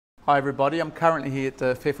Hi everybody, I'm currently here at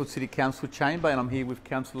the Fairfield City Council chamber and I'm here with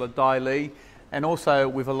Councillor Di Lee and also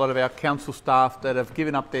with a lot of our council staff that have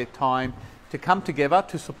given up their time to come together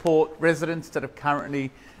to support residents that have currently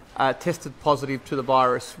tested positive to the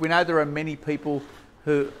virus. We know there are many people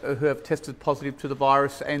who have tested positive to the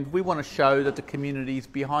virus and we want to show that the community is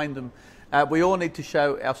behind them. We all need to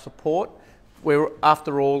show our support.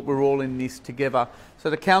 After all, we're all in this together. So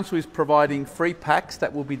the council is providing free packs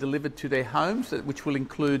that will be delivered to their homes, which will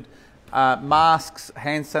include masks,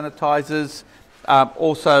 hand sanitisers,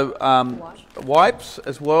 also wipes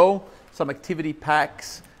as well, some activity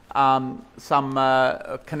packs, some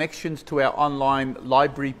connections to our online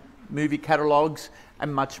library movie catalogues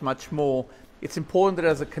and much, much more. It's important that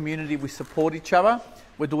as a community we support each other.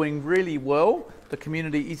 We're doing really well. The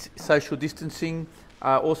community is social distancing.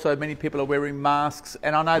 Also, many people are wearing masks,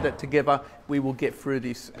 and I know that together we will get through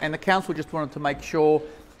this. And the council just wanted to make sure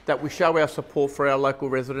that we show our support for our local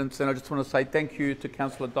residents. And I just want to say thank you to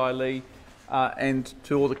Councillor Di Lee and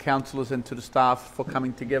to all the councillors and to the staff for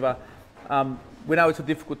coming together. We know it's a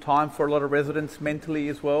difficult time for a lot of residents mentally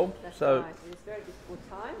as well. That's right. It's a very difficult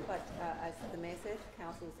time, but as the Mayor said,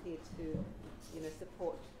 council is here to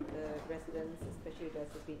support the residents, especially those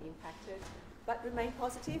who have been impacted. But remain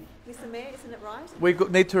positive, Mr. Mayor, isn't it right? We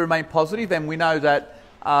need to remain positive, and we know that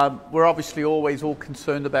we're obviously always all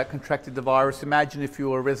concerned about contracting the virus. Imagine if you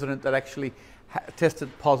were a resident that actually tested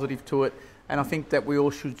positive to it, and I think that we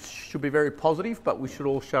all should be very positive, but we should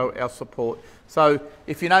all show our support. So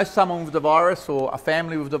if you know someone with the virus or a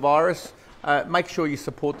family with the virus, make sure you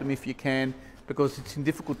support them if you can, because it's in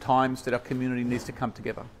difficult times that our community needs to come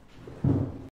together.